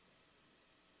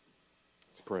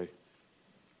pray.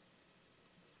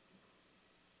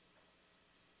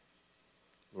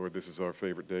 Lord, this is our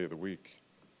favorite day of the week,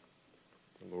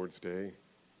 the Lord's Day.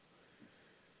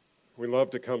 We love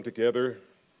to come together.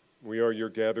 We are your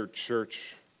gathered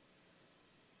church.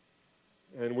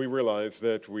 And we realize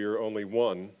that we are only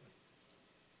one.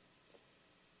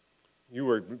 You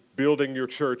are building your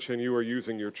church and you are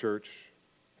using your church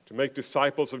to make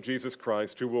disciples of Jesus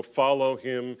Christ who will follow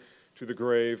him to the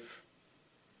grave.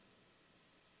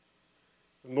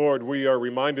 Lord, we are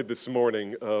reminded this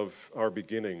morning of our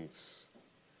beginnings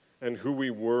and who we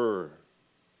were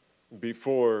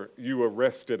before you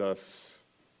arrested us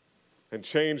and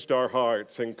changed our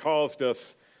hearts and caused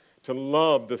us to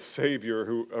love the Savior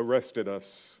who arrested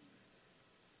us.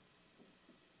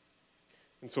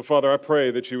 And so, Father, I pray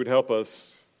that you would help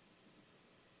us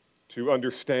to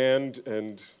understand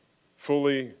and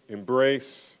fully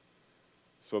embrace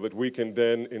so that we can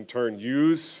then in turn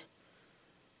use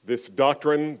this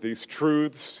doctrine, these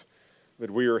truths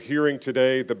that we are hearing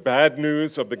today, the bad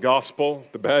news of the gospel,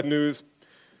 the bad news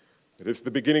that is the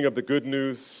beginning of the good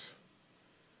news.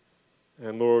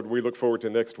 And Lord, we look forward to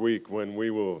next week when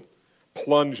we will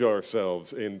plunge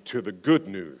ourselves into the good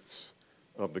news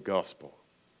of the gospel.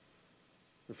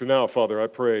 And for now, Father, I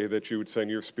pray that you would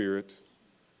send your Spirit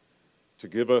to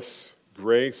give us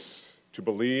grace to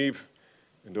believe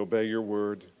and obey your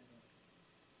word.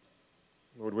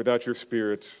 Lord, without your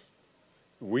Spirit,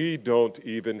 we don't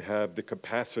even have the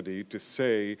capacity to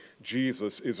say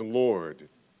Jesus is Lord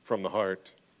from the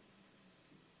heart.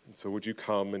 And so would you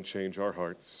come and change our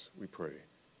hearts, we pray.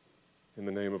 In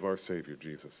the name of our Savior,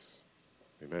 Jesus.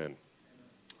 Amen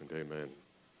and amen.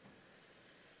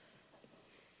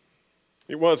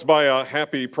 It was by a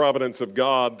happy providence of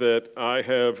God that I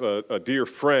have a dear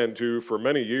friend who for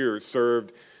many years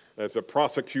served as a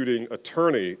prosecuting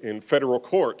attorney in federal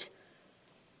court.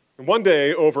 And one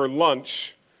day over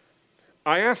lunch,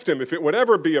 I asked him if it would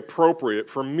ever be appropriate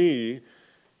for me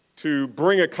to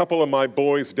bring a couple of my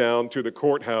boys down to the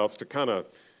courthouse to kind of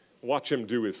watch him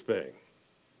do his thing.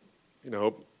 You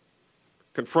know,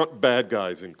 confront bad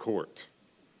guys in court.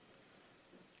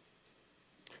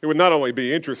 It would not only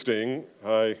be interesting,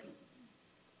 I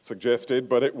suggested,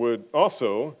 but it would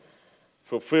also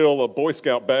fulfill a Boy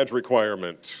Scout badge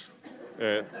requirement.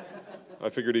 And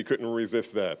I figured he couldn't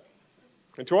resist that.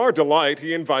 And to our delight,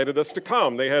 he invited us to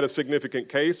come. They had a significant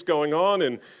case going on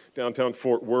in downtown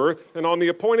Fort Worth. And on the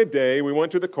appointed day, we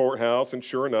went to the courthouse, and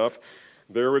sure enough,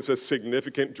 there was a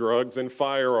significant drugs and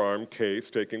firearm case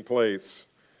taking place.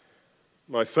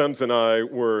 My sons and I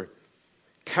were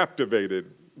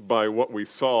captivated by what we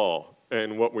saw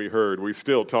and what we heard. We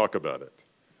still talk about it.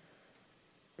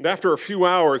 And after a few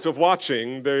hours of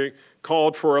watching, they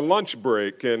called for a lunch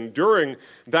break. And during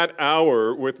that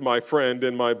hour with my friend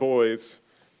and my boys,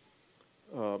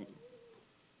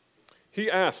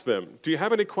 he asked them, do you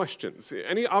have any questions,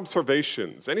 any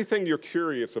observations, anything you're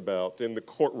curious about in the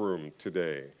courtroom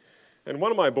today? And one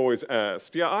of my boys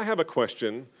asked, yeah, I have a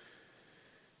question.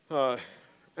 And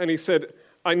he said,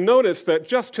 I noticed that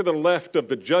just to the left of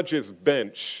the judge's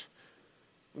bench,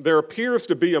 there appears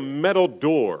to be a metal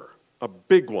door, a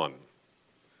big one.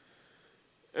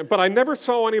 But I never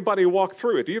saw anybody walk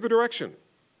through it, either direction.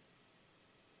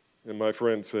 And my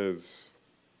friend says,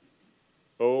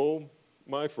 oh,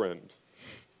 my friend,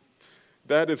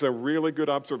 that is a really good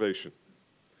observation.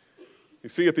 You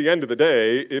see, at the end of the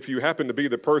day, if you happen to be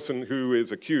the person who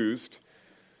is accused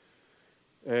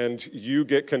and you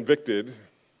get convicted,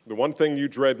 the one thing you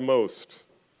dread most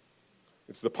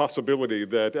is the possibility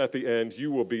that at the end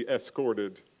you will be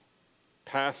escorted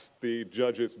past the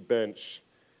judge's bench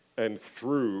and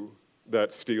through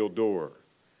that steel door.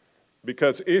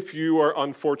 Because if you are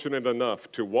unfortunate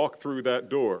enough to walk through that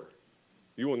door,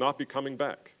 you will not be coming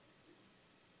back.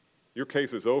 Your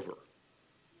case is over.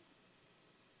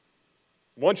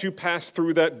 Once you pass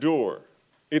through that door,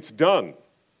 it's done.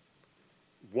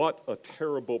 What a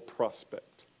terrible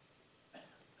prospect.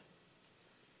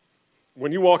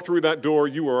 When you walk through that door,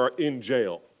 you are in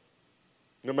jail.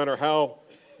 No matter how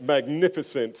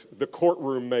magnificent the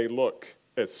courtroom may look,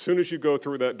 as soon as you go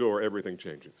through that door, everything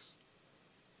changes.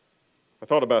 I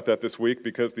thought about that this week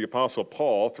because the Apostle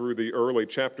Paul, through the early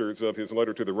chapters of his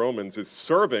letter to the Romans, is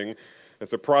serving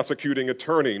as a prosecuting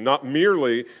attorney, not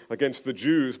merely against the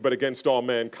Jews, but against all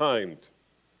mankind.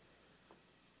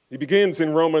 He begins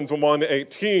in Romans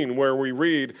 1:18, where we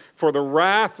read, for the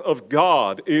wrath of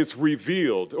God is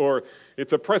revealed, or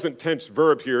it's a present tense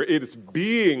verb here, it is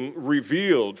being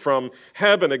revealed from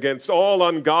heaven against all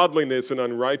ungodliness and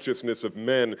unrighteousness of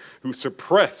men who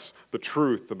suppress the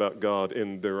truth about God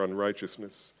in their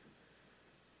unrighteousness.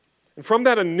 And from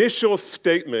that initial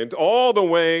statement all the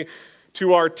way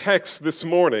to our text this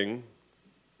morning,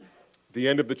 the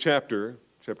end of the chapter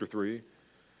 3,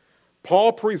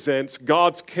 Paul presents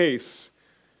God's case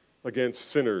against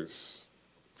sinners.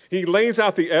 He lays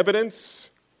out the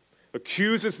evidence,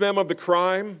 accuses them of the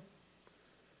crime,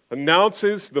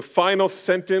 announces the final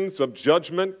sentence of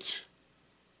judgment,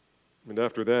 and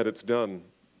after that it's done.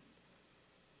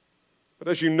 But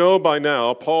as you know by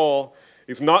now, Paul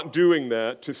is not doing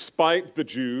that to spite the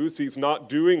Jews. He's not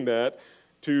doing that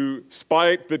to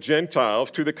spite the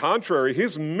Gentiles. To the contrary,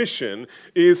 his mission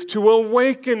is to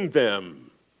awaken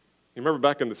them. You remember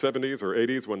back in the 70s or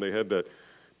 80s when they had that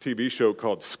TV show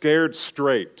called Scared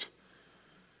Straight?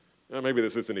 Maybe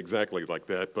this isn't exactly like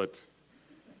that, but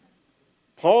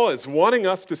Paul is wanting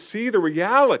us to see the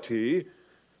reality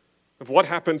of what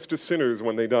happens to sinners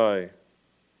when they die.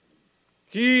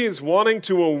 He is wanting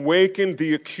to awaken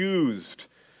the accused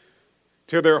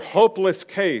to their hopeless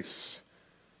case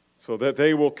so that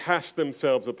they will cast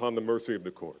themselves upon the mercy of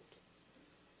the court.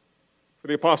 For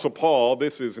the Apostle Paul,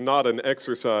 this is not an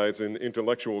exercise in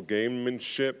intellectual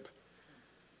gamemanship.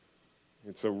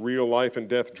 It's a real life and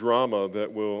death drama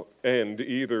that will end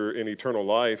either in eternal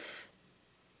life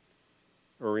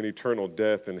or in eternal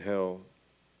death in hell.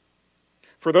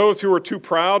 For those who are too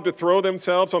proud to throw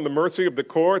themselves on the mercy of the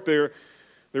court,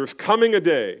 there's coming a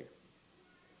day.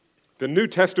 The New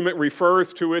Testament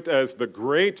refers to it as the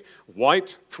great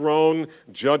white throne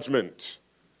judgment.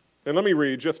 And let me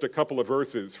read just a couple of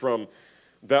verses from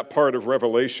that part of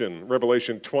Revelation.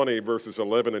 Revelation 20, verses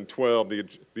 11 and 12.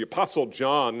 The Apostle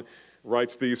John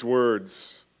writes these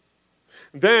words.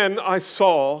 Then I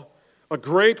saw a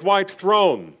great white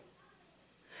throne,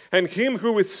 and him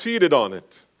who is seated on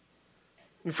it.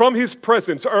 And from his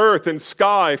presence, earth and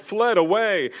sky fled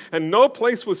away, and no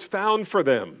place was found for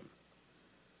them.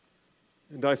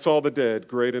 And I saw the dead,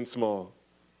 great and small,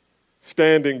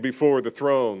 standing before the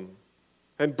throne,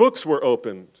 and books were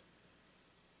opened.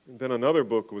 And then another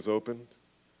book was opened,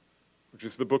 which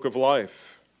is the book of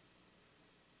life.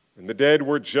 And the dead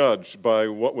were judged by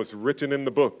what was written in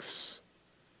the books,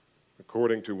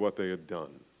 according to what they had done.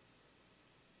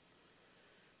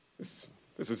 This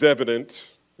is evident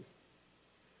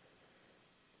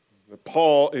that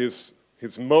Paul his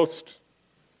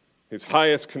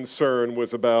highest concern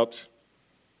was about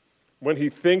when he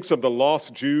thinks of the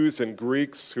lost Jews and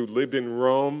Greeks who lived in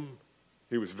Rome,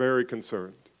 he was very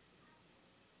concerned.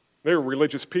 They were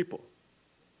religious people.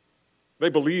 They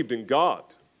believed in God,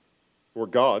 or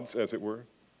gods, as it were.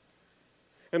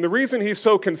 And the reason he's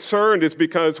so concerned is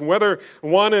because whether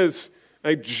one is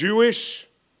a Jewish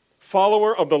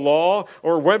follower of the law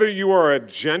or whether you are a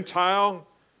Gentile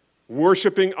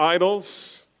worshiping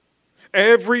idols,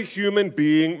 every human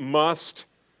being must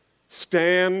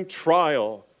stand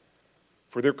trial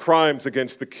for their crimes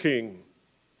against the king.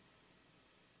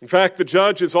 In fact, the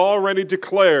judge has already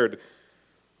declared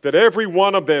that every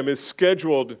one of them is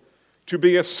scheduled to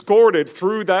be escorted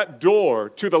through that door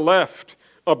to the left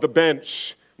of the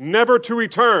bench, never to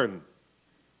return.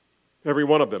 Every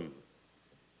one of them.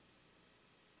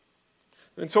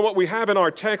 And so what we have in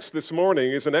our text this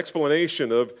morning is an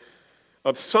explanation of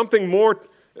something more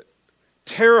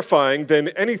terrifying than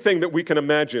anything that we can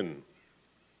imagine.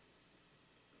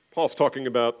 Paul's talking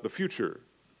about the future.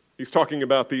 He's talking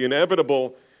about the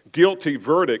inevitable guilty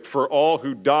verdict for all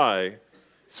who die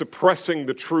suppressing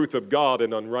the truth of God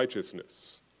in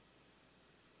unrighteousness.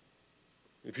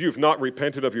 If you've not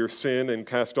repented of your sin and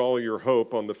cast all your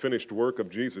hope on the finished work of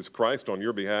Jesus Christ on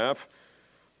your behalf,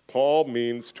 Paul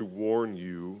means to warn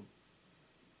you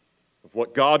of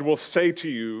what God will say to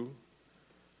you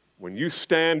when you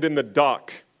stand in the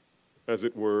dock, as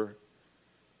it were,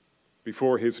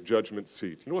 before his judgment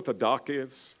seat. You know what the dock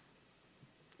is?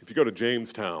 If you go to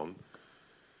Jamestown,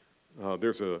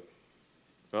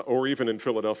 or even in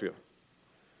Philadelphia,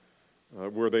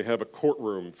 where they have a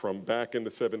courtroom from back in the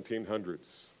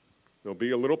 1700s. There'll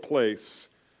be a little place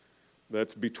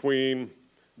that's between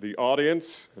the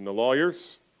audience and the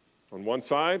lawyers on one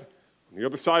side. On the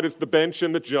other side is the bench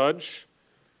and the judge.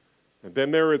 And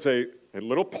then there is a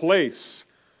little place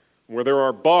where there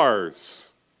are bars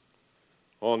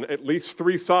on at least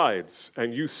 3 sides,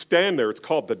 and you stand there. It's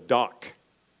called the dock.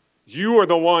 You are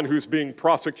the one who's being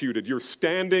prosecuted. You're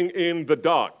standing in the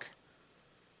dock.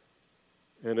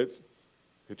 And it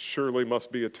surely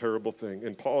must be a terrible thing.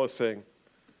 And Paul is saying,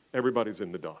 everybody's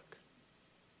in the dock.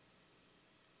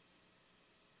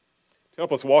 To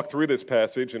help us walk through this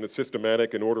passage in a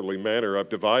systematic and orderly manner, I've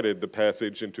divided the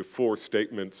passage into 4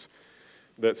 statements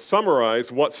that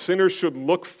summarize what sinners should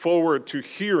look forward to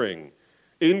hearing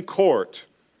in court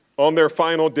on their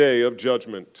final day of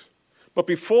judgment. But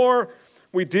before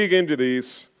we dig into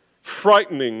these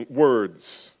frightening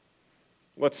words,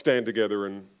 let's stand together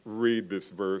and read this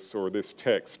verse or this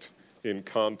text in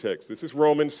context. This is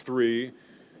Romans 3.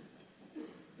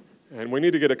 And we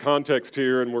need to get a context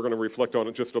here, and we're going to reflect on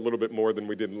it just a little bit more than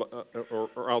we did,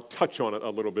 or I'll touch on it a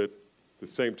little bit, the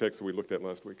same text that we looked at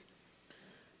last week.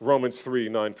 Romans 3,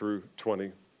 9 through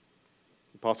 20.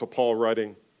 Apostle Paul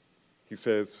writing, he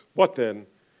says, "What then?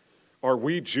 Are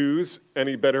we Jews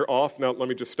any better off?" Now, let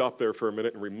me just stop there for a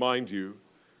minute and remind you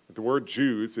that the word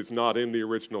Jews is not in the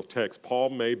original text. Paul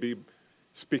may be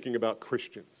speaking about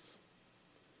Christians.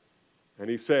 And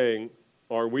he's saying,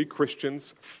 are we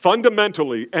Christians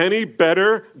fundamentally any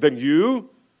better than you?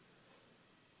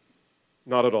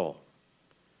 Not at all.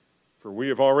 For we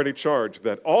have already charged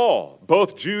that all,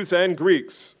 both Jews and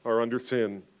Greeks, are under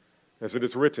sin. As it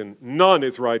is written, none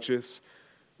is righteous,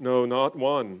 no, not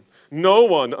one. No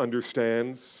one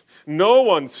understands. No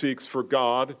one seeks for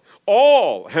God.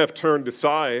 All have turned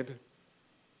aside.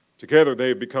 Together they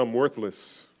have become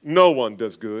worthless. No one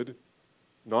does good,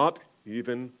 not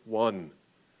even one.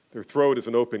 Their throat is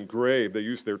an open grave. They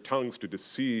use their tongues to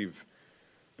deceive.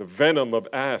 The venom of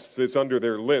asps is under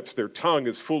their lips. Their tongue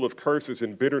is full of curses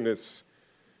and bitterness.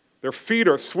 Their feet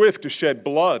are swift to shed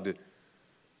blood.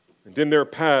 And in their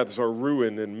paths are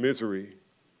ruin and misery.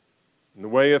 In the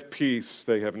way of peace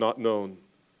they have not known.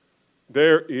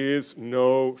 There is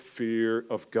no fear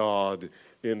of God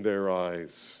in their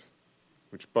eyes.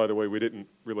 Which, by the way, we didn't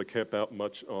really camp out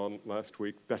much on last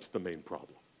week. That's the main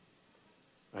problem.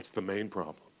 That's the main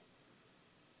problem.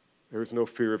 There is no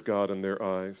fear of God in their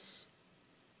eyes.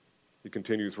 He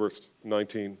continues, verse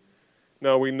 19.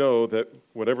 Now we know that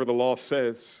whatever the law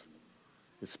says,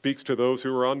 it speaks to those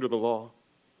who are under the law,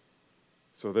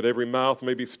 so that every mouth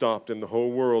may be stopped and the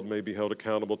whole world may be held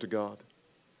accountable to God.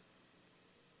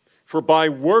 For by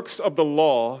works of the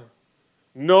law,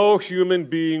 no human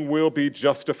being will be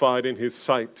justified in his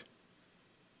sight,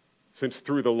 since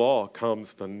through the law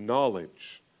comes the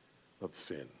knowledge of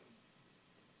sin.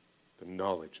 The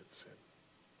knowledge of sin,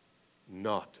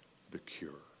 not the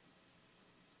cure.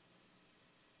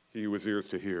 He who has ears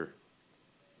to hear,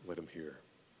 let him hear.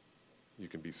 You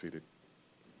can be seated.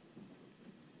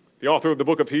 The author of the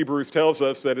book of Hebrews tells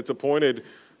us that it's appointed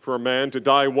for a man to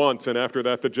die once, and after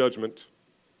that, the judgment.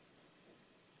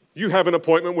 You have an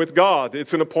appointment with God.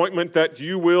 It's an appointment that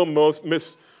you will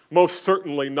most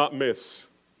certainly not miss.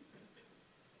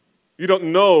 You don't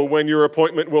know when your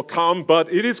appointment will come,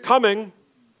 but it is coming.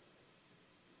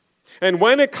 And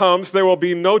when it comes, there will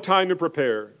be no time to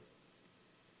prepare.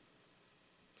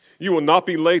 You will not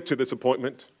be late to this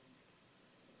appointment.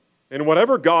 And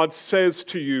whatever God says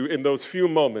to you in those few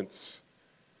moments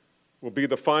will be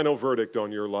the final verdict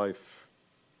on your life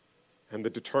and the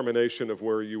determination of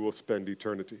where you will spend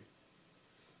eternity.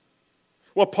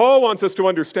 What Paul wants us to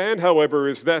understand, however,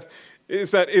 is that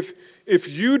if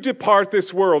you depart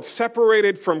this world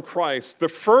separated from Christ, the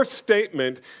first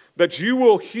statement that you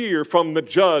will hear from the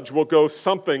judge will go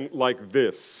something like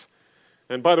this.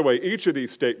 And by the way, each of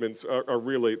these statements are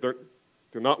really, they're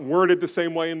not worded the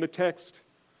same way in the text,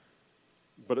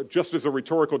 but just as a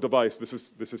rhetorical device, this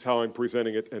is how I'm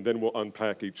presenting it, and then we'll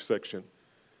unpack each section.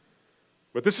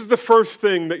 But this is the first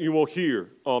thing that you will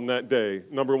hear on that day.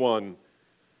 Number one,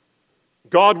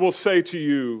 God will say to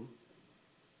you,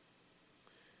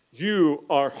 you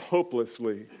are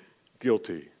hopelessly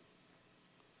guilty.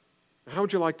 How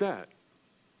would you like that?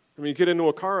 I mean, you get into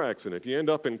a car accident, you end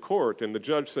up in court, and the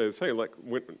judge says, hey,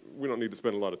 we don't need to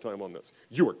spend a lot of time on this.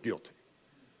 You are guilty.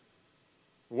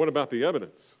 What about the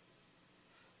evidence?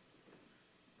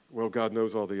 Well, God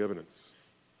knows all the evidence.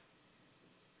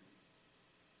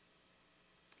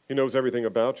 He knows everything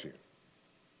about you.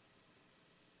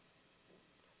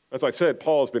 As I said,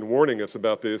 Paul has been warning us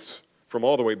about this from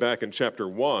all the way back in chapter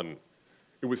 1.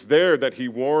 It was there that he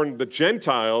warned the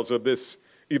Gentiles of this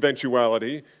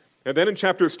eventuality. And then in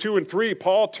chapters 2 and 3,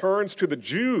 Paul turns to the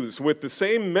Jews with the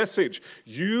same message.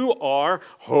 You are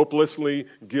hopelessly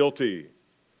guilty.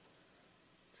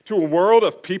 To a world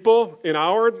of people in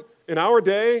our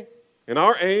day, in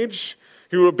our age,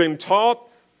 who have been taught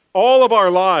all of our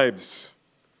lives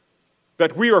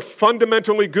that we are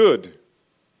fundamentally good,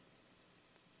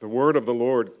 the word of the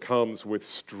Lord comes with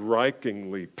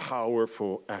strikingly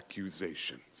powerful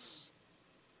accusations.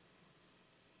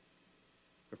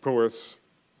 Of course,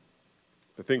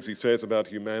 the things he says about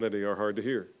humanity are hard to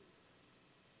hear.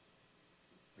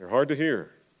 They're hard to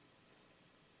hear.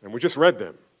 And we just read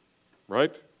them,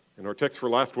 right? In our text for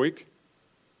last week.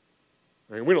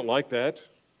 I mean, we don't like that.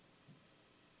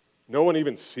 No one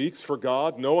even seeks for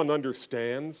God. No one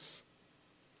understands.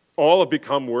 All have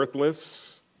become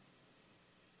worthless.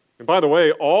 And by the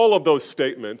way, all of those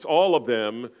statements, all of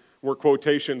them were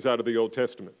quotations out of the Old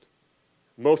Testament.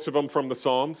 Most of them from the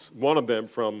Psalms, one of them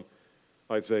from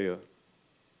Isaiah.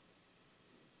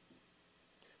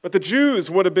 But the Jews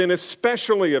would have been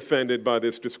especially offended by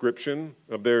this description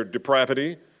of their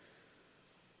depravity,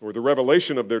 or the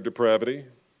revelation of their depravity.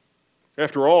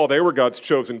 After all, they were God's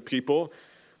chosen people,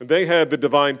 and they had the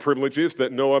divine privileges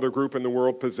that no other group in the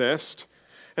world possessed.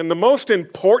 And the most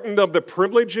important of the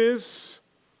privileges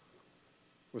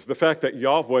was the fact that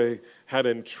Yahweh had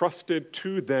entrusted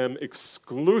to them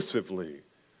exclusively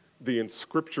the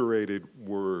inscripturated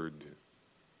word.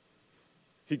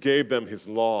 He gave them his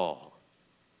law.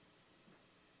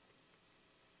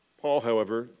 Paul,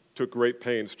 however, took great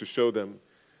pains to show them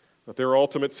that their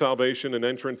ultimate salvation and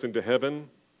entrance into heaven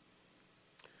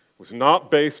was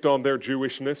not based on their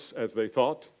Jewishness, as they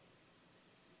thought.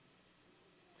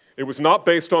 It was not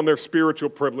based on their spiritual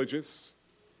privileges.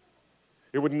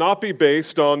 It would not be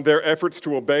based on their efforts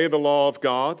to obey the law of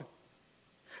God.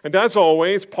 And as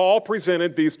always, Paul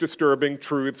presented these disturbing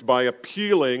truths by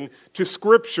appealing to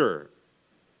Scripture.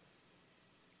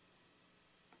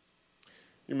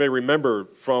 You may remember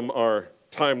from our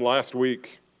time last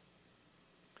week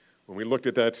when we looked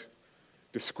at that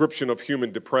description of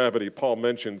human depravity Paul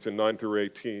mentions in 9 through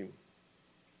 18.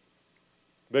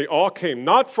 They all came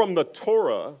not from the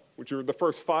Torah, which are the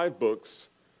first 5 books,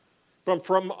 but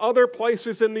from other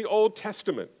places in the Old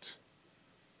Testament.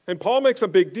 And Paul makes a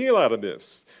big deal out of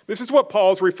this. This is what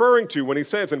Paul's referring to when he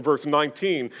says in verse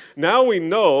 19, now we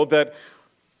know that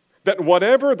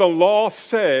whatever the law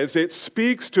says, it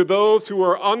speaks to those who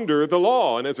are under the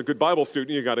law. And as a good Bible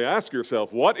student, you've got to ask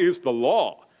yourself, what is the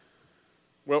law?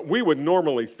 Well, we would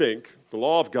normally think the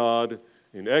law of God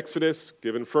in Exodus,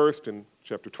 given first in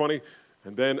chapter 20,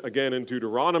 and then again in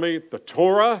Deuteronomy, the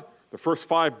Torah, the first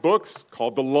 5 books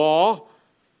called the law.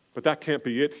 But that can't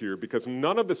be it here, because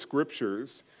none of the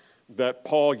scriptures that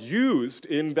Paul used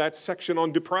in that section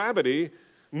on depravity,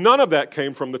 none of that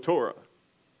came from the Torah.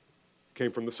 It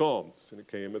came from the Psalms, and it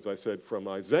came, as I said, from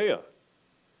Isaiah.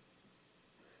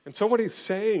 And so what he's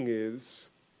saying is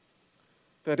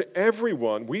that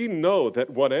everyone, we know that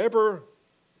whatever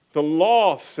the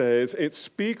law says, it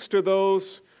speaks to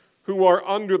those who are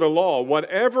under the law.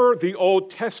 Whatever the Old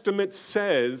Testament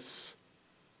says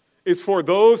is for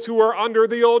those who are under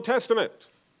the Old Testament.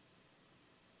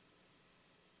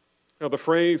 Now, the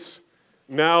phrase,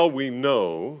 now we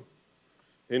know,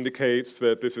 indicates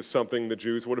that this is something the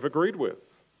Jews would have agreed with.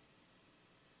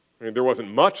 I mean, there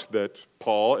wasn't much that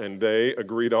Paul and they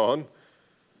agreed on,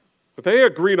 but they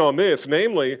agreed on this,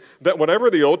 namely, that whatever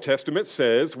the Old Testament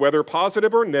says, whether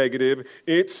positive or negative,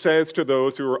 it says to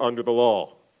those who are under the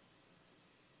law.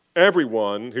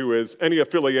 Everyone who has any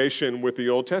affiliation with the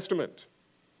Old Testament.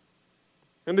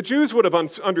 And the Jews would have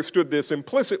understood this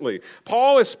implicitly.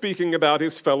 Paul is speaking about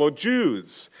his fellow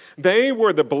Jews. They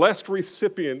were the blessed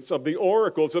recipients of the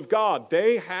oracles of God.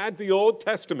 They had the Old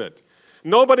Testament.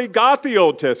 Nobody got the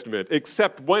Old Testament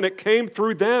except when it came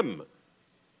through them.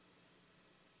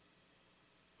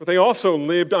 But they also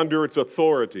lived under its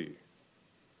authority.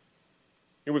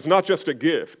 It was not just a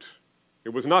gift. It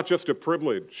was not just a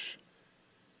privilege.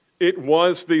 It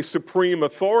was the supreme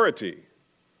authority.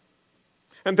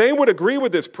 And they would agree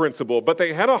with this principle, but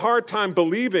they had a hard time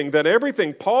believing that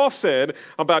everything Paul said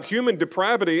about human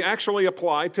depravity actually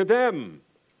applied to them.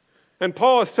 And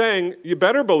Paul is saying, you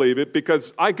better believe it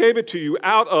because I gave it to you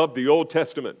out of the Old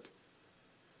Testament.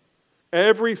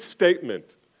 Every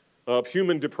statement of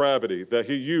human depravity that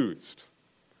he used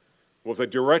was a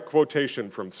direct quotation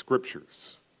from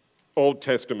scriptures, Old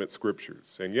Testament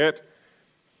scriptures. And yet,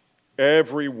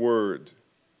 every word,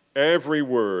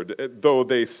 though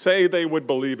they say they would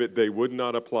believe it, they would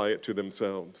not apply it to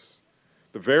themselves.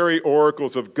 The very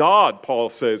oracles of God, Paul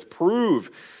says,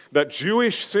 prove that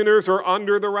Jewish sinners are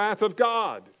under the wrath of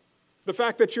God. The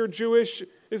fact that you're Jewish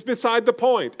is beside the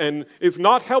point and is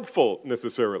not helpful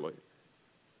necessarily.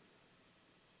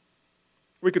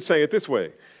 We could say it this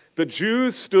way. The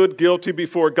Jews stood guilty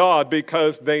before God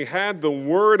because they had the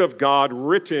Word of God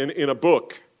written in a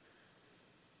book,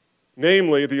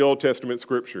 namely the Old Testament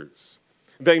scriptures.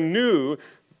 They knew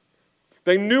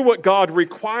what God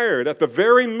required at the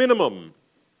very minimum.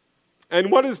 And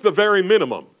what is the very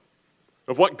minimum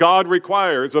of what God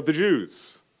requires of the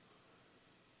Jews?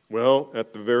 Well,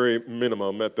 at the very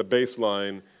minimum, at the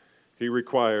baseline, he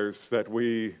requires that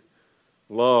we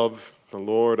love the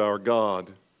Lord our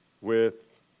God with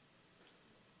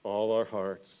all our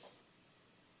hearts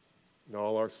and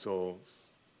all our souls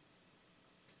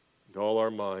and all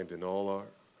our mind and all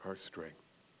our strength.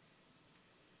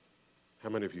 How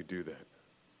many of you do that?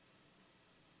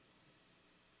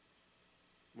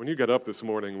 When you got up this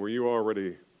morning, were you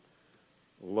already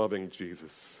loving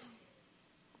Jesus?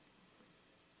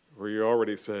 Were you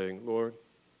already saying, Lord,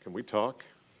 can we talk?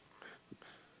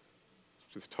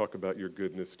 Just talk about your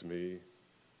goodness to me,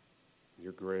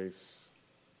 your grace.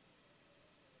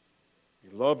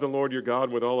 You love the Lord your God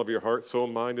with all of your heart, soul,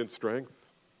 mind, and strength.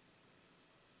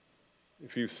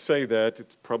 If you say that,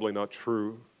 it's probably not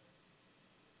true.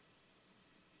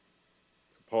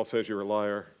 So Paul says you're a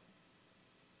liar.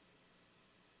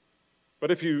 But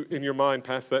if you, in your mind,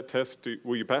 pass that test,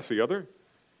 will you pass the other?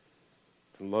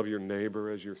 To love your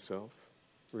neighbor as yourself?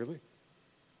 Really?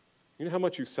 You know how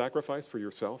much you sacrifice for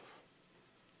yourself?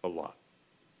 A lot.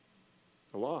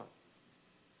 A lot.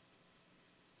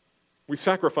 We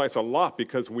sacrifice a lot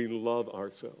because we love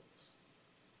ourselves.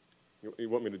 You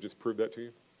want me to just prove that to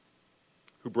you?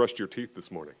 Who brushed your teeth this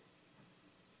morning?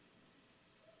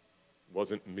 It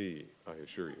wasn't me, I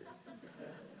assure you.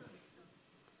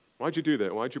 Why'd you do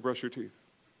that? Why'd you brush your teeth?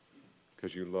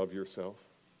 Because you love yourself.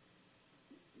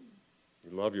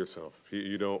 You love yourself.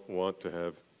 You don't want to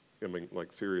have,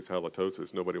 like serious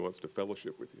halitosis. Nobody wants to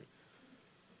fellowship with you.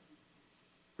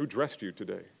 Who dressed you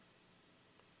today?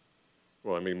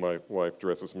 Well, my wife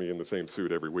dresses me in the same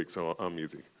suit every week, so I'm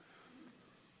easy.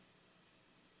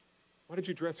 Why did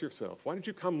you dress yourself? Why did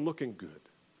you come looking good?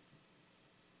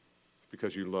 It's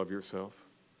because you love yourself.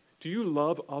 Do you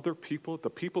love other people, the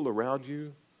people around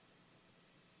you,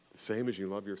 the same as you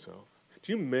love yourself?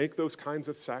 Do you make those kinds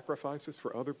of sacrifices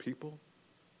for other people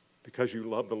because you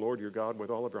love the Lord your God with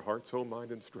all of your heart, soul,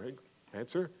 mind, and strength?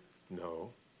 Answer,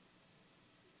 no.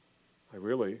 I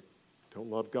really don't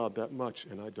love God that much,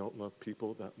 and I don't love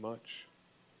people that much.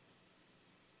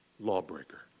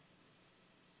 Lawbreaker.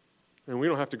 And we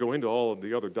don't have to go into all of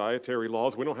the other dietary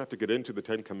laws. We don't have to get into the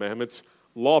Ten Commandments.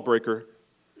 Lawbreaker.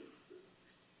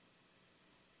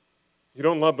 You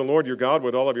don't love the Lord your God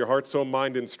with all of your heart, soul,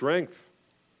 mind, and strength.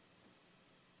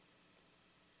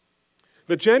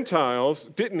 The Gentiles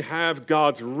didn't have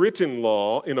God's written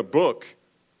law in a book,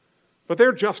 but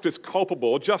they're just as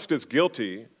culpable, just as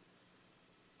guilty.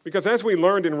 Because as we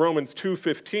learned in Romans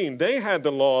 2:15, they had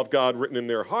the law of God written in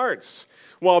their hearts,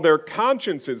 while their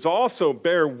consciences also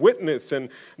bear witness and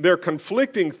their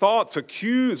conflicting thoughts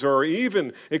accuse or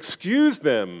even excuse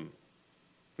them.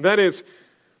 That is,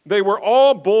 they were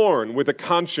all born with a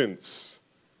conscience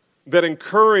that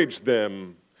encouraged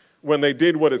them when they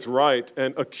did what is right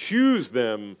and accused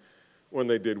them when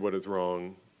they did what is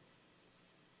wrong.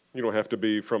 You don't have to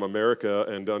be from America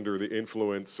and under the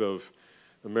influence of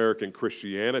American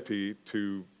Christianity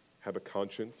to have a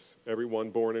conscience.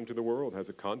 Everyone born into the world has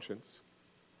a conscience.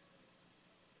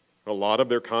 A lot of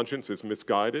their conscience is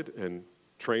misguided and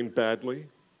trained badly,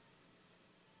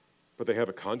 but they have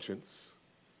a conscience.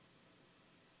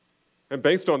 And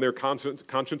based on their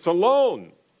conscience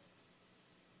alone,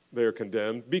 they are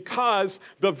condemned because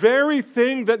the very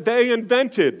thing that they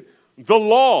invented, the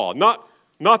law, not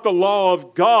the law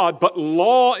of God, but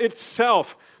law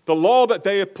itself, the law that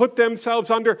they have put themselves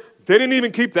under, they didn't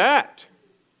even keep that.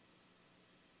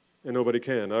 And nobody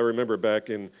can. I remember back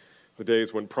in the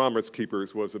days when Promise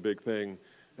Keepers was a big thing,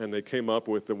 and they came up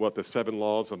with the 7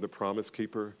 laws of the Promise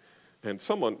Keeper. And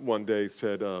someone one day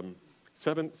said,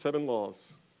 seven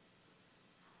laws.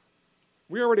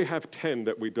 We already have 10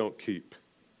 that we don't keep.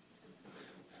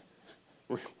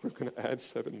 We're going to add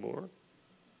 7 more.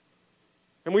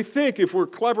 And we think if we're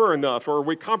clever enough or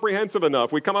we're comprehensive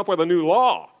enough, we come up with a new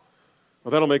law.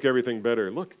 Well, that'll make everything better.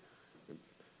 Look,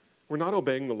 we're not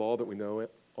obeying the law that we know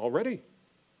already.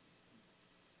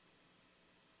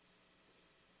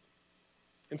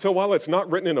 And so while it's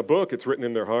not written in a book, it's written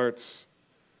in their hearts.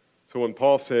 So when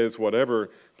Paul says whatever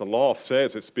the law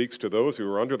says, it speaks to those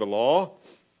who are under the law,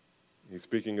 he's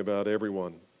speaking about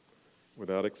everyone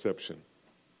without exception.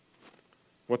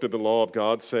 What did the law of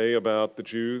God say about the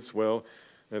Jews? Well,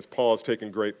 as Paul has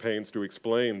taken great pains to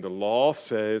explain, the law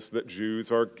says that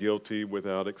Jews are guilty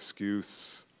without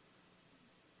excuse.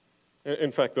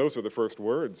 In fact, those are the first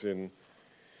words in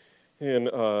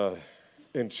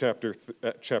chapter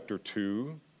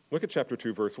 2. Look at chapter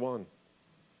 2, verse 1.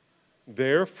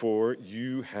 Therefore,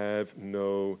 you have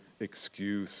no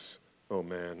excuse, O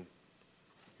man.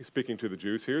 He's speaking to the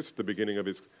Jews. Here's the beginning of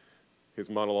his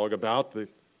monologue about the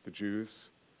Jews.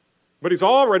 But he's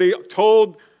already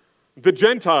told the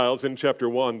Gentiles in chapter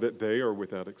 1 that they are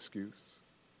without excuse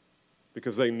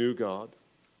because they knew God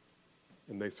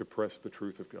and they suppressed the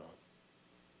truth of God.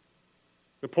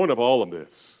 The point of all of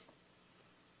this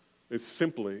is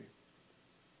simply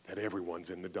that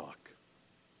everyone's in the dock.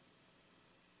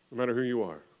 No matter who you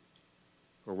are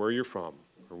or where you're from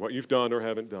or what you've done or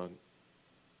haven't done,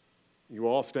 you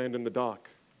all stand in the dock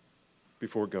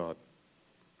before God.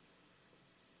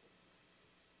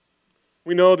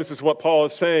 We know this is what Paul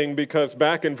is saying because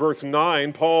back in verse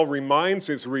 9, Paul reminds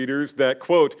his readers that,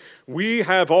 quote, "We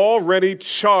have already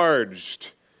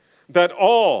charged that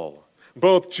all,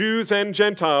 both Jews and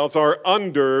Gentiles, are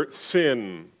under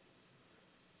sin."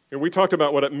 And we talked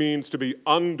about what it means to be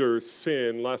under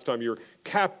sin last time. You're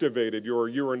captivated,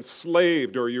 you're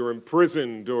enslaved, or you're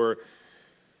imprisoned, or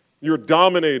you're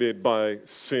dominated by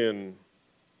sin.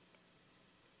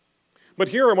 But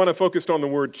here I want to focus on the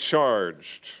word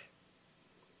charged.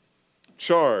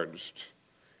 Charged.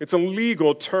 It's a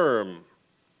legal term.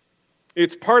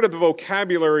 It's part of the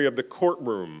vocabulary of the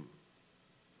courtroom.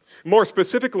 More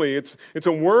specifically, it's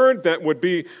a word that would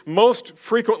be most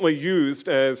frequently used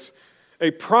as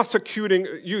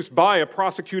used by a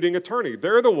prosecuting attorney.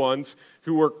 They're the ones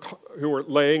who are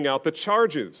laying out the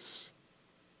charges.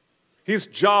 His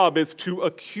job is to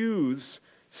accuse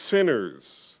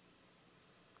sinners.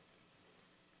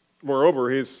 Moreover,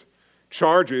 his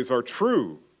charges are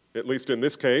true, at least in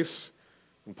this case.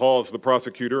 And Paul is the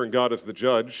prosecutor and God is the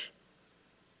judge.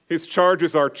 His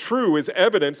charges are true is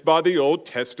evidenced by the Old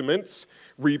Testament's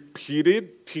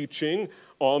repeated teaching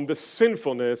on the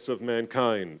sinfulness of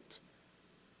mankind.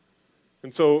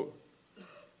 And so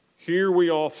here we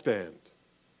all stand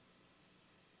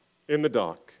in the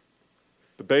dock.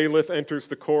 The bailiff enters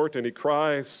the court and he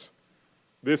cries,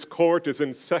 "This court is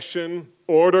in session.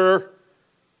 Order,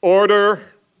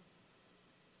 order.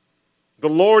 The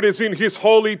Lord is in his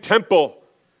holy temple.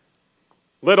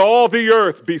 Let all the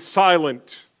earth be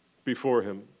silent before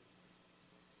him."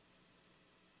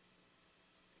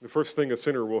 The first thing a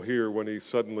sinner will hear when he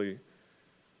suddenly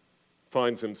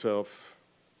finds himself,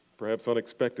 perhaps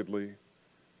unexpectedly,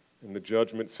 in the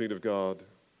judgment seat of God,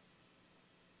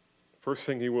 first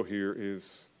thing he will hear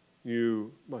is,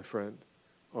 "You, my friend,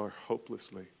 are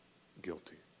hopelessly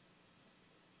guilty.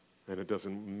 And it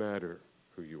doesn't matter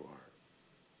who you are."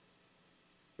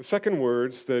 The second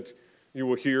words that you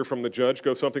will hear from the judge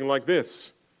go something like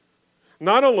this: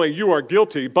 "Not only you are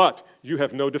guilty, but you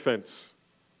have no defense."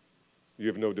 You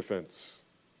have no defense.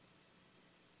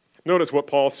 Notice what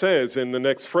Paul says in the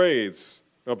next phrase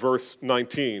of verse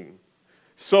 19.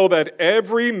 "So that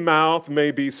every mouth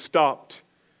may be stopped,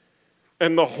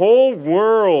 and the whole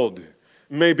world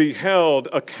may be held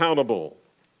accountable."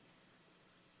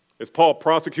 As Paul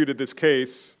prosecuted this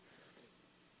case,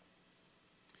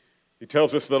 he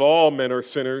tells us that all men are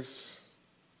sinners,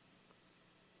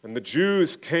 and the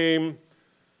Jews came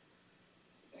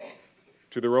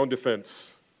to their own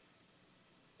defense.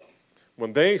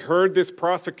 When they heard this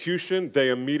prosecution, they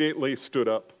immediately stood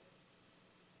up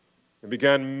and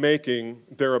began making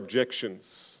their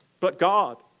objections. "But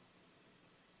God,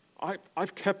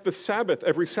 I've kept the Sabbath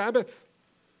every Sabbath.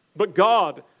 But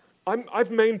God, I've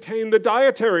maintained the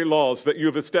dietary laws that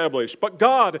you've established. But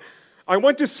God, I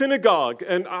went to synagogue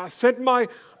and I sent my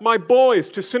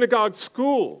boys to synagogue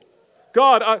school.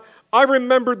 God, I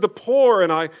remembered the poor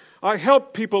and I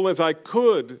helped people as I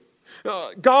could.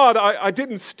 God, I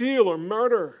didn't steal or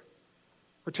murder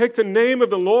or take the name of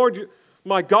the Lord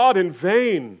my God in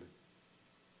vain."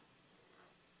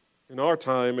 In our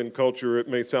time and culture, it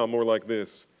may sound more like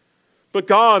this: "But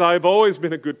God, I've always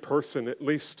been a good person. At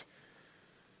least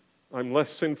I'm less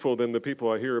sinful than the people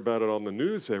I hear about it on the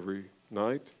news every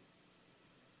night.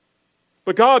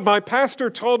 But God, my pastor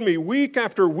told me week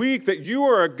after week that you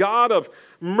are a God of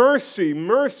mercy,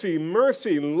 mercy,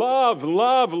 mercy, love,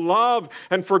 love, love,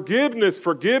 and forgiveness,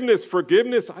 forgiveness,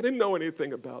 forgiveness. I didn't know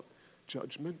anything about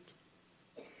judgment.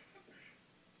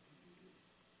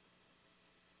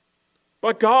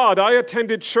 But God, I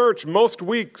attended church most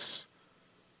weeks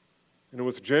and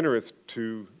was generous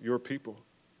to your people."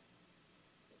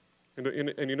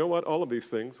 And you know what? All of these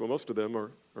things, well, most of them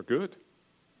are good.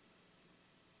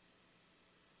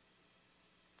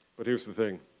 But here's the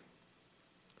thing.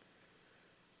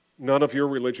 None of your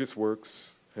religious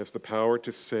works has the power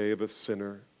to save a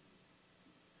sinner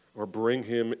or bring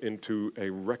him into a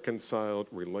reconciled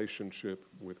relationship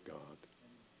with God.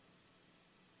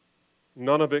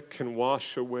 None of it can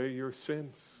wash away your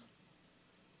sins.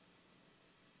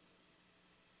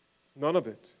 None of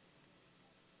it.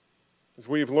 As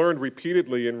we've learned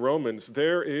repeatedly in Romans,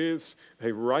 there is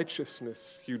a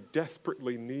righteousness you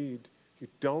desperately need, you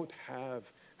don't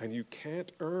have, and you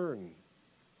can't earn.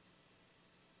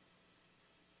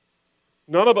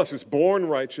 None of us is born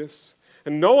righteous,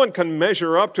 and no one can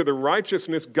measure up to the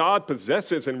righteousness God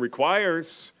possesses and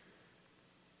requires.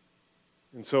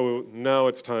 And so now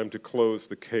it's time to close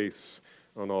the case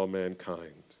on all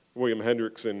mankind. William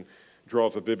Hendrickson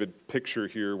draws a vivid picture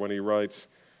here when he writes,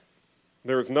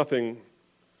 "There is nothing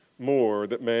more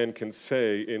that man can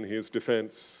say in his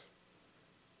defense.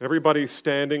 Everybody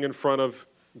standing in front of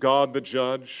God the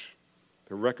judge.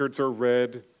 The records are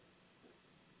read.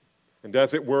 And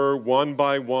as it were, one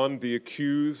by one, the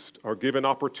accused are given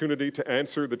opportunity to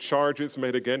answer the charges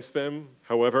made against them.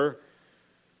 However,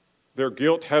 their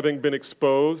guilt having been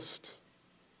exposed,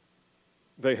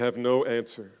 they have no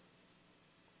answer.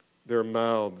 Their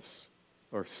mouths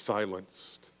are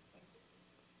silenced.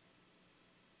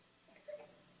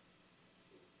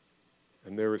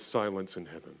 And there is silence in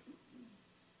heaven.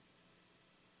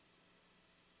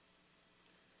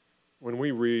 When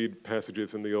we read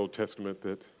passages in the Old Testament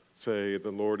that say, the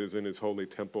Lord is in his holy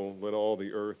temple, let all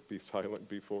the earth be silent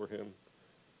before him,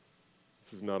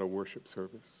 this is not a worship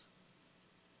service.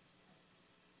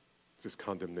 This is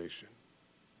condemnation.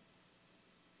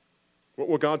 What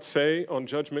will God say on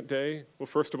Judgment Day? Well,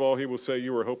 first of all, he will say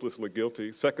you are hopelessly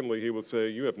guilty. Secondly, he will say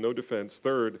you have no defense.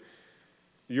 Third,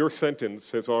 your sentence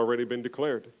has already been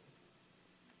declared.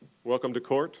 Welcome to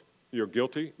court. You're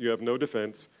guilty. You have no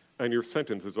defense. And your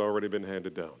sentence has already been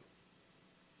handed down.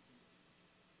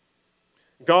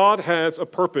 God has a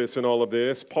purpose in all of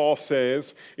this. Paul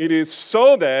says it is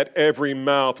so that every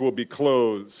mouth will be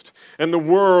closed and the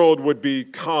world would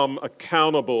become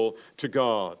accountable to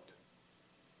God.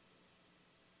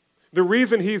 The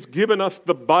reason he's given us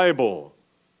the Bible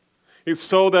is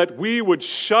so that we would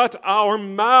shut our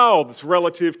mouths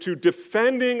relative to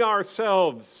defending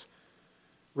ourselves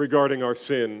regarding our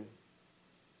sin.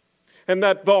 And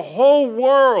that the whole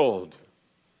world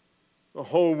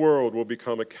will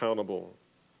become accountable.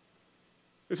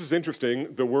 This is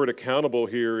interesting. The word accountable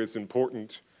here is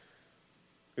important.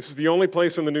 This is the only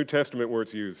place in the New Testament where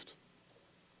it's used.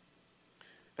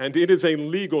 And it is a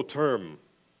legal term,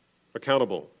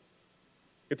 accountable.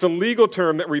 It's a legal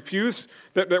term that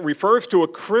refers to a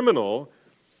criminal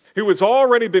who has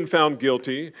already been found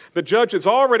guilty. The judge has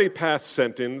already passed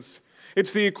sentence.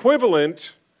 It's the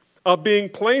equivalent of being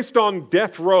placed on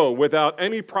death row without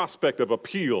any prospect of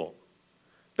appeal.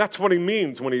 That's what he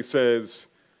means when he says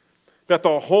that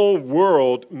the whole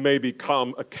world may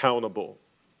become accountable.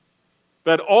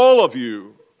 That all of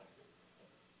you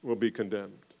will be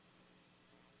condemned.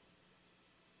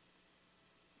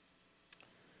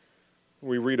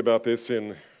 We read about this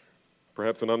in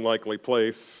perhaps an unlikely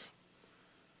place.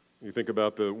 You think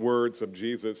about the words of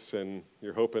Jesus and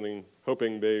you're hoping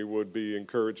they would be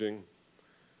encouraging.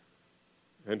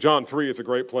 And John 3 is a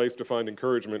great place to find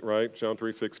encouragement, right? John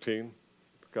 3:16.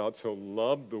 God so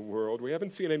loved the world. We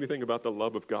haven't seen anything about the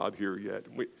love of God here yet.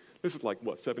 This is like,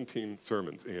 17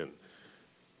 sermons in.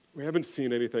 We haven't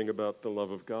seen anything about the love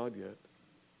of God yet.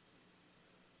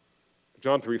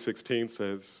 John 3:16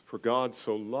 says, for God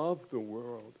so loved the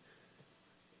world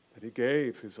that he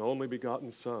gave his only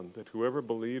begotten Son, that whoever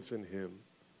believes in him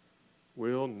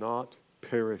will not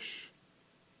perish.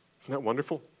 Isn't that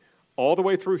wonderful? All the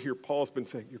way through here, Paul's been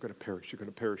saying, you're going to perish, you're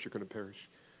going to perish, you're going to perish.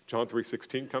 John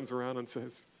 3:16 comes around and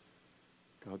says,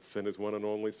 God sent his one and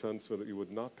only Son so that you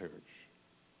would not perish.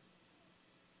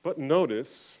 But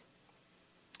notice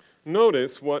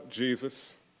what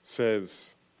Jesus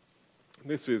says.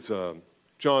 This is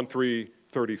John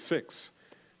 3:36.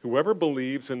 Whoever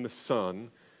believes in the Son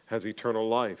has eternal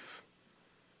life.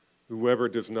 Whoever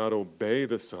does not obey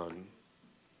the Son,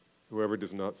 whoever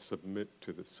does not submit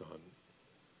to the Son,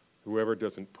 whoever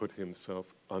doesn't put himself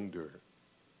under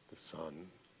the Son,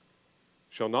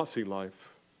 shall not see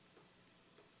life,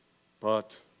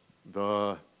 but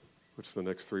what's the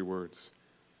next three words?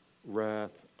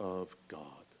 Wrath of God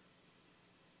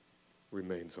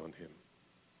remains on him.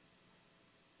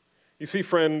 You see,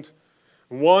 friend,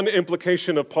 one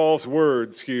implication of Paul's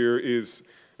words here is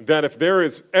that if there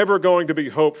is ever going to be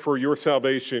hope for your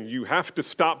salvation, you have to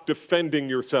stop defending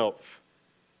yourself.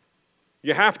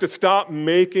 You have to stop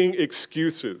making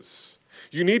excuses.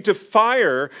 You need to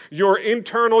fire your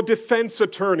internal defense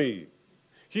attorney.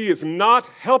 He is not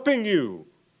helping you.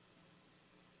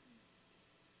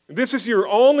 This is your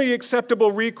only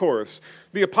acceptable recourse.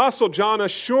 The Apostle John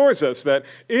assures us that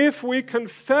if we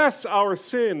confess our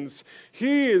sins,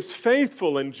 he is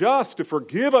faithful and just to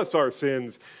forgive us our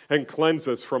sins and cleanse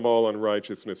us from all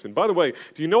unrighteousness. And by the way,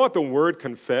 do you know what the word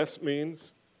confess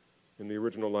means in the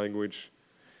original language?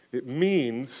 It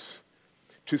means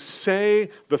to say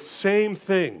the same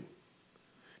thing.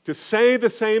 To say the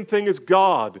same thing as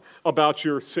God about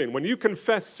your sin. When you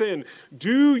confess sin,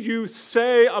 do you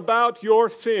say about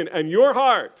your sin and your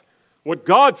heart what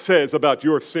God says about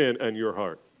your sin and your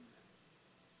heart?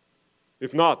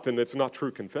 If not, then it's not true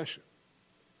confession.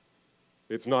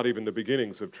 It's not even the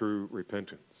beginnings of true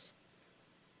repentance.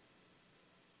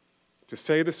 To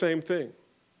say the same thing.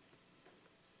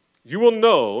 You will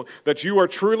know that you are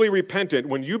truly repentant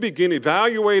when you begin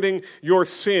evaluating your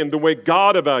sin the way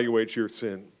God evaluates your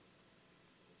sin.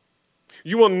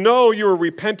 You will know you are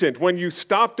repentant when you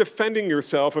stop defending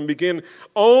yourself and begin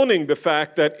owning the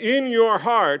fact that in your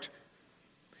heart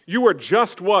you are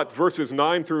just what verses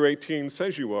 9 through 18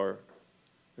 says you are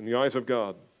in the eyes of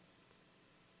God.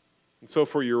 And so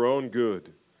for your own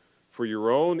good, for your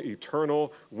own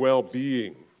eternal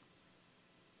well-being,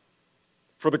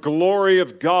 for the glory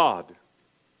of God,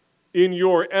 in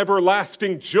your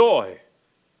everlasting joy,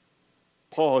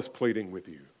 Paul is pleading with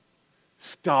you.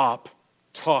 Stop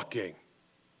talking.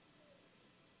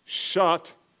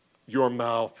 Shut your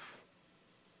mouth.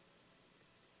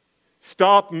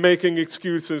 Stop making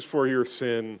excuses for your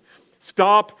sin.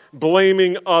 Stop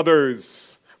blaming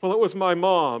others. Well, it was my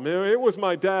mom, it was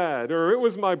my dad, or it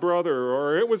was my brother,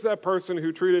 or it was that person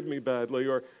who treated me badly,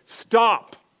 or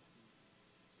stop.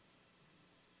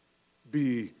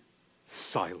 Be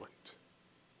silent.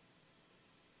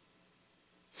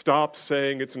 Stop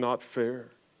saying it's not fair.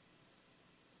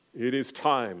 It is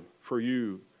time for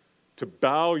you to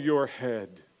bow your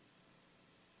head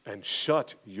and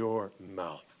shut your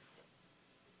mouth.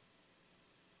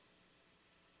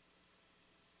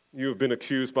 You have been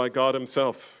accused by God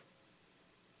himself,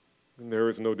 and there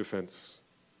is no defense.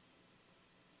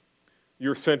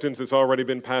 Your sentence has already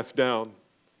been passed down.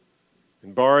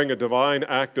 And barring a divine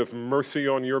act of mercy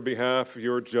on your behalf,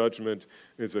 your judgment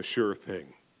is a sure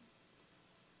thing.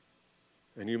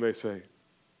 And you may say,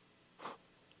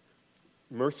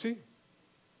 mercy?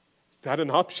 Is that an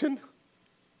option?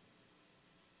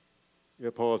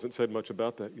 Yeah, Paul hasn't said much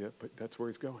about that yet, but that's where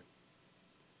he's going.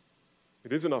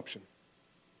 It is an option.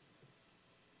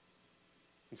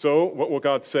 And so, what will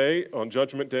God say on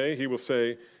Judgment Day? He will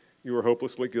say, you are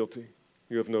hopelessly guilty.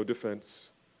 You have no defense.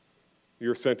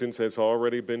 Your sentence has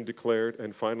already been declared.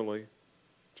 And finally,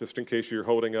 just in case you're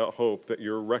holding out hope that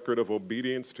your record of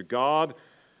obedience to God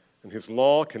and his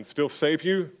law can still save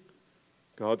you,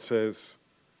 God says,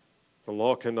 the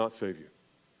law cannot save you.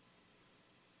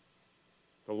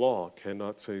 The law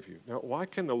cannot save you. Now, why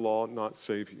can the law not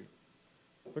save you?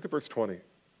 Look at verse 20.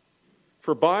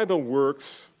 For by the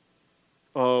works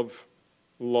of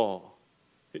law.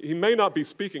 He may not be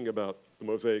speaking about the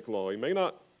Mosaic law. He may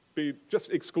not be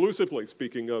just exclusively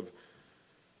speaking of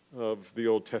the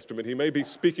Old Testament. He may be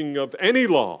speaking of any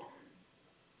law.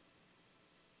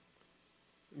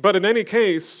 But in any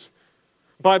case,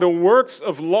 by the works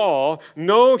of law,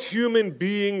 no human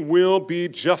being will be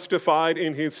justified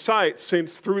in his sight,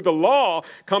 since through the law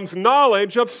comes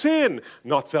knowledge of sin,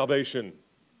 not salvation.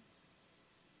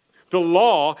 The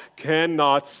law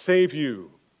cannot save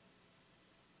you.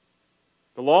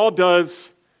 The law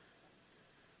does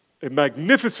a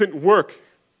magnificent work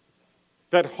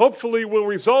that hopefully will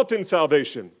result in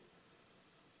salvation.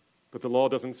 But the law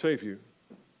doesn't save you.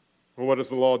 Well, what does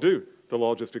the law do? The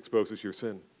law just exposes your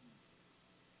sin.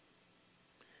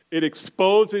 It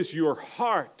exposes your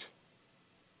heart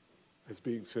as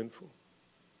being sinful.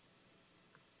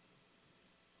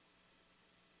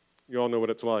 You all know what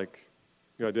it's like.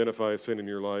 You identify a sin in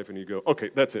your life and you go,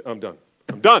 okay, that's it, I'm done.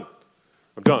 I'm done.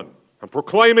 I'm done. I'm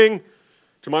proclaiming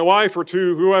to my wife or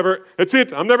to whoever, that's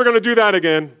it, I'm never going to do that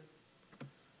again.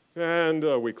 And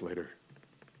a week later,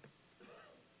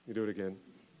 you do it again.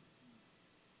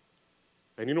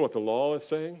 And you know what the law is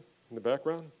saying in the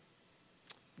background?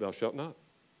 Thou shalt not.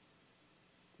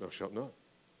 Thou shalt not.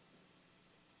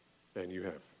 And you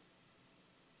have.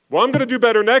 Well, I'm going to do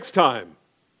better next time.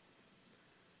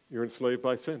 You're enslaved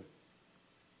by sin.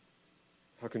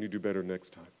 How can you do better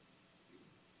next time?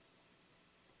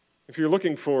 If you're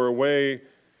looking for a way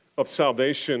of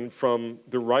salvation from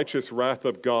the righteous wrath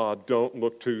of God, don't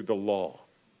look to the law.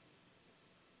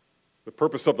 The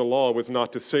purpose of the law was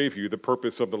not to save you. The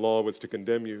purpose of the law was to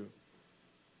condemn you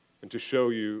and to show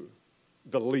you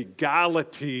the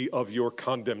legality of your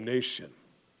condemnation.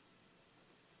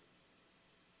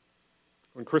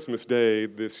 On Christmas Day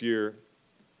this year,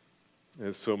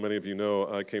 as so many of you know,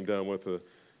 I came down with a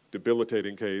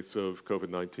debilitating case of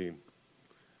COVID-19,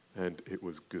 and it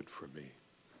was good for me.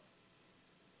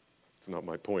 It's not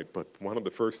my point, but one of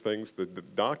the first things that the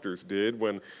doctors did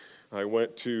when I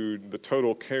went to the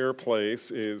total care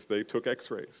place is they took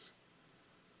x-rays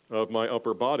of my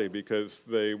upper body because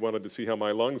they wanted to see how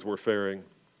my lungs were faring,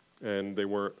 and they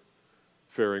weren't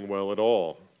faring well at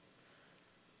all.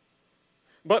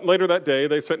 But later that day,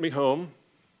 they sent me home,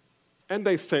 and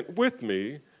they sent with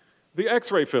me the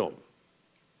x-ray film.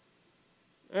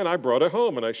 And I brought it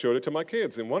home, and I showed it to my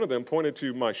kids, and one of them pointed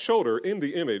to my shoulder in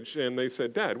the image, and they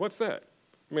said, "Dad, what's that?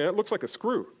 I mean, it looks like a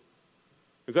screw.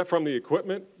 Is that from the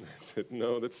equipment?" I said,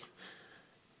 "No, it's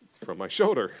from my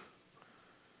shoulder."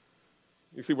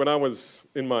 You see, when I was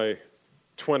in my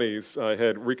 20s, I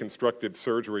had reconstructed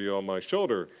surgery on my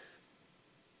shoulder.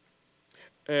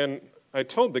 And I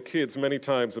told the kids many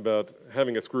times about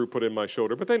having a screw put in my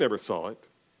shoulder, but they never saw it.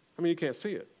 I mean, you can't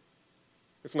see it.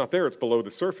 It's not there, it's below the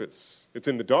surface. It's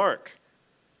in the dark.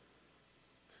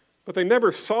 But they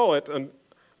never saw it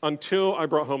until I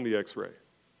brought home the x-ray.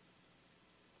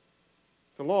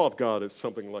 The law of God is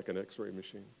something like an x-ray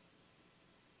machine.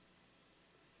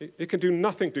 It can do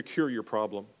nothing to cure your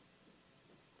problem.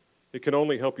 It can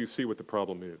only help you see what the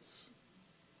problem is.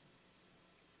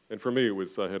 And for me,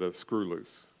 I had a screw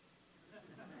loose.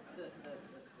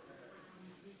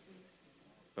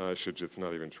 I should just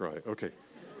not even try. Okay.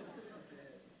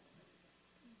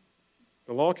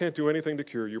 The law can't do anything to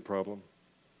cure your problem,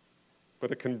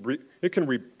 but it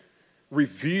can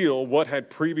reveal what had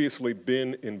previously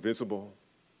been invisible.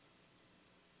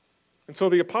 And so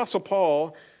the Apostle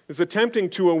Paul is attempting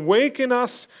to awaken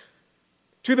us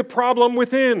to the problem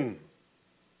within.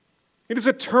 It is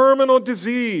a terminal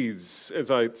disease,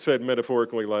 as I said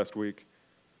metaphorically last week.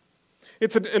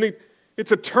 It's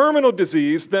a terminal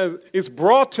disease that is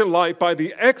brought to light by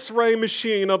the x-ray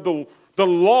machine of the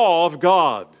law of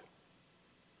God.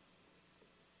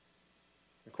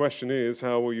 The question is,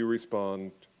 how will you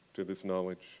respond to this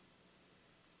knowledge?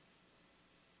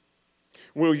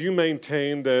 Will you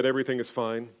maintain that everything is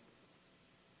fine?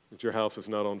 That your house is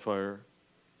not on fire?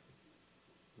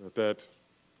 That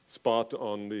spot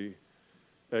on the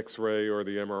x-ray or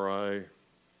the MRI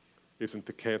isn't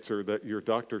the cancer that your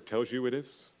doctor tells you it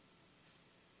is?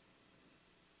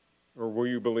 Or will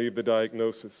you believe the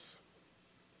diagnosis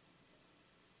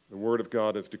the Word of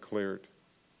God has declared?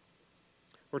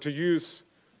 Or to use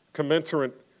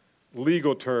commensurate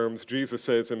legal terms, Jesus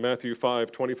says in Matthew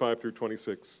 5:25 through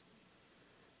 26,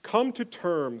 come to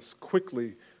terms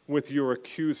quickly with your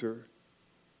accuser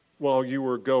while you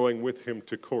are going with him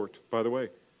to court. By the way,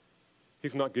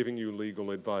 he's not giving you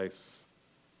legal advice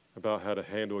about how to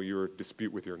handle your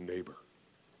dispute with your neighbor.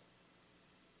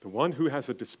 The one who has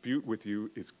a dispute with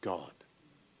you is God.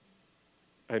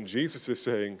 And Jesus is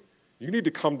saying, you need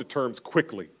to come to terms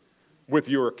quickly with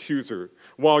your accuser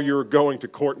while you're going to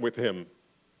court with him.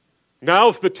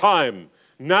 Now's the time.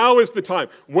 Now is the time.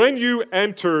 When you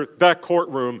enter that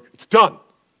courtroom, it's done.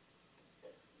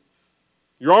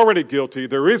 You're already guilty.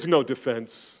 There is no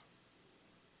defense.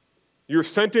 Your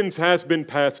sentence has been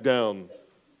passed down.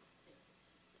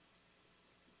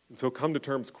 And so come to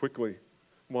terms quickly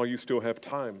while you still have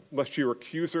time, lest your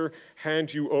accuser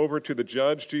hand you over to the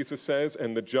judge, Jesus says,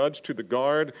 and the judge to the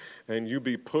guard, and you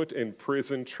be put in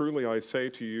prison. Truly I say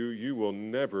to you, you will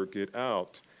never get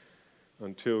out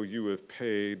until you have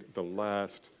paid the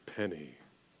last penny.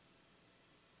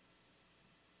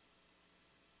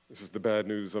 This is the bad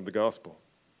news of the gospel.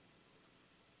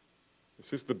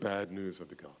 This is the bad news of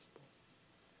the gospel.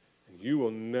 And you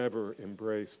will never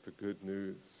embrace the good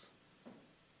news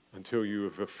until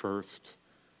you have first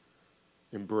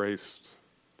embraced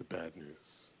the bad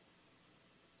news.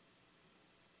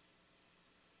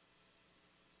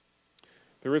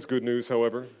 There is good news,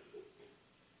 however.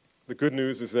 The good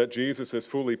news is that Jesus has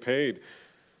fully paid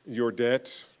your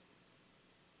debt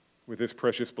with his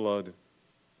precious blood.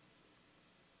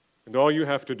 And all you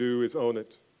have to do is own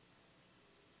it.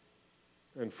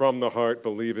 And from the heart,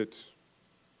 believe it,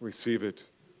 receive it.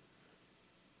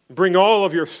 Bring all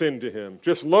of your sin to him.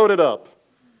 Just load it up.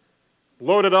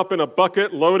 Load it up in a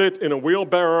bucket, load it in a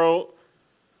wheelbarrow,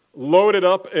 load it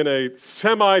up in a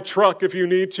semi-truck if you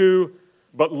need to,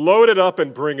 but load it up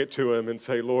and bring it to him and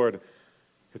say, Lord,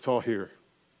 it's all here.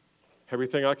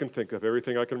 Everything I can think of,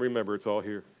 everything I can remember, it's all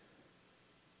here.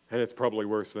 And it's probably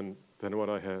worse than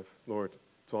what I have. Lord,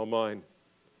 it's all mine.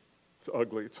 It's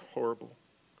ugly, it's horrible.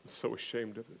 I'm so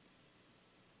ashamed of it.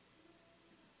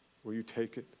 Will you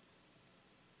take it?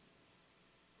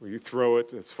 Will you throw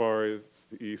it as far as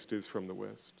the east is from the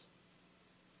west?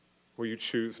 Will you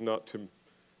choose not to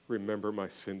remember my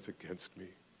sins against me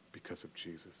because of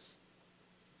Jesus?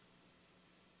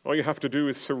 All you have to do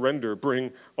is surrender.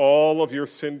 Bring all of your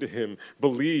sin to him.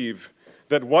 Believe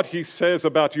that what he says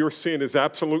about your sin is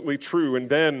absolutely true. And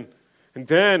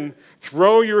then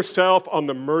throw yourself on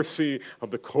the mercy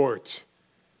of the court.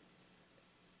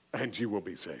 And you will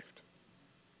be saved.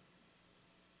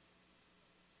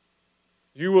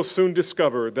 You will soon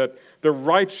discover that the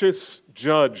righteous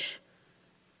judge,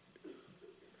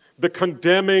 the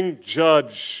condemning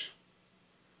judge,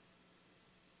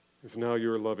 is now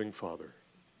your loving Father.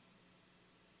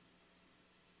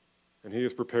 And he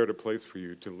has prepared a place for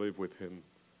you to live with him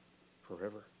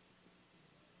forever.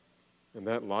 And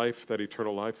that life, that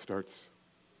eternal life, starts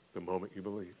the moment you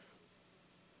believe.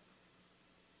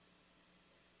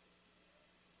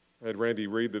 I had Randy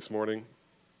read this morning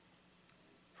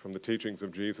from the teachings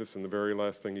of Jesus, and the very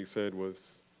last thing he said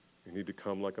was, you need to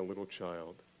come like a little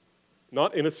child.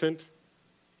 Not innocent.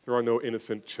 There are no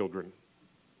innocent children.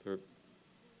 They're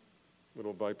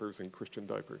little vipers in Christian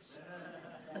diapers.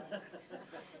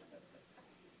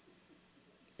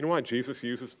 You know why Jesus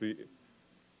uses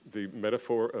the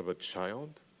metaphor of a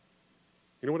child?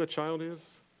 You know what a child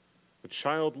is? A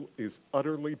child is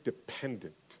utterly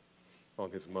dependent on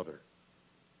his mother.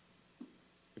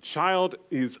 A child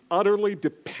is utterly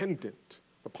dependent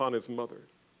upon his mother.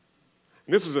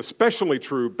 And this was especially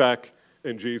true back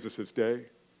in Jesus' day.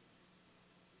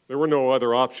 There were no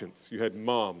other options. You had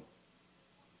mom,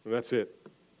 and that's it.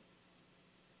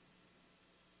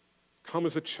 Come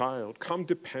as a child. Come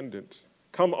dependent.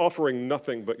 Come offering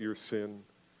nothing but your sin.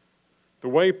 The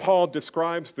way Paul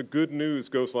describes the good news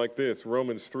goes like this,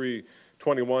 Romans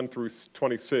 3:21 through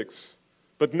 26.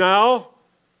 But now,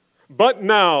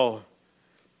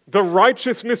 the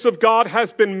righteousness of God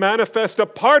has been manifest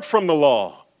apart from the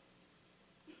law.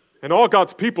 And all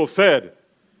God's people said,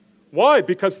 why?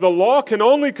 Because the law can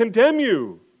only condemn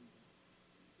you.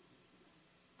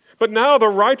 But now the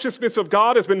righteousness of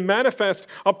God has been manifest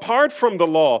apart from the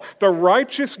law. The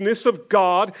righteousness of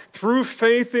God through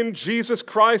faith in Jesus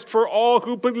Christ for all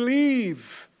who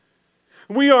believe.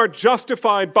 We are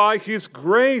justified by His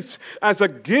grace as a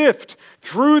gift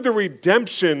through the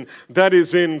redemption that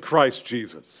is in Christ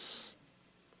Jesus.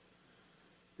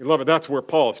 Beloved, that's where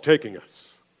Paul is taking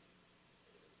us.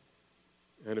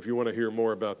 And if you want to hear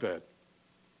more about that,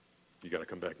 you got to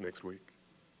come back next week.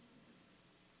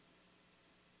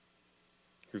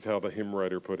 Here's how the hymn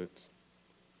writer put it.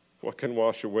 What can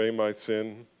wash away my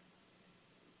sin?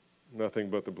 Nothing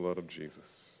but the blood of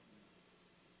Jesus.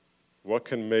 What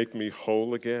can make me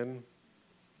whole again?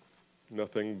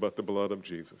 Nothing but the blood of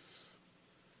Jesus.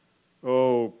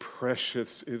 Oh,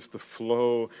 precious is the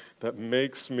flow that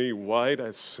makes me white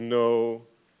as snow.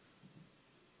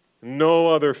 No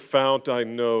other fount I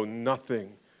know,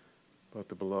 nothing but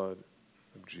the blood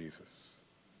of Jesus.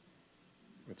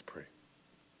 Let's pray.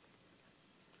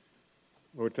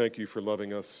 Lord, thank you for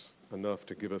loving us enough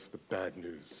to give us the bad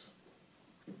news.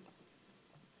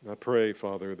 I pray,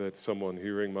 Father, that someone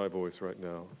hearing my voice right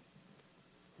now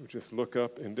would just look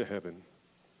up into heaven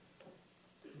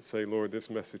and say, Lord, this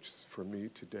message is for me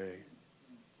today.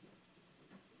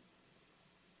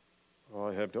 All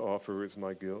I have to offer is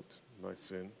my guilt, my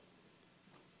sin.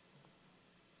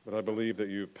 But I believe that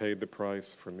you have paid the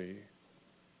price for me,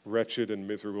 wretched and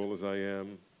miserable as I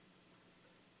am.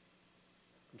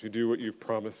 Would you do what you've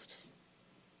promised?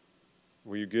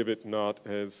 Will you give it not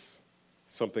as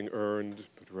something earned,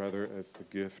 but rather as the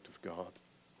gift of God,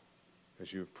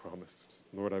 as you have promised?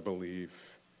 Lord, I believe.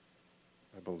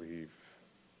 I believe.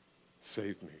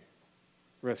 Save me.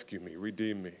 Rescue me.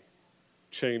 Redeem me.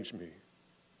 Change me.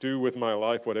 Do with my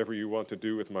life whatever you want to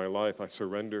do with my life. I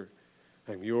surrender.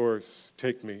 I'm yours.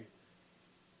 Take me.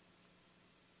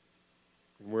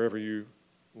 And wherever you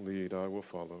lead, I will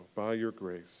follow. By your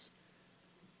grace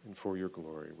and for your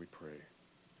glory, we pray.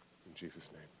 In Jesus'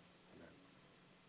 name.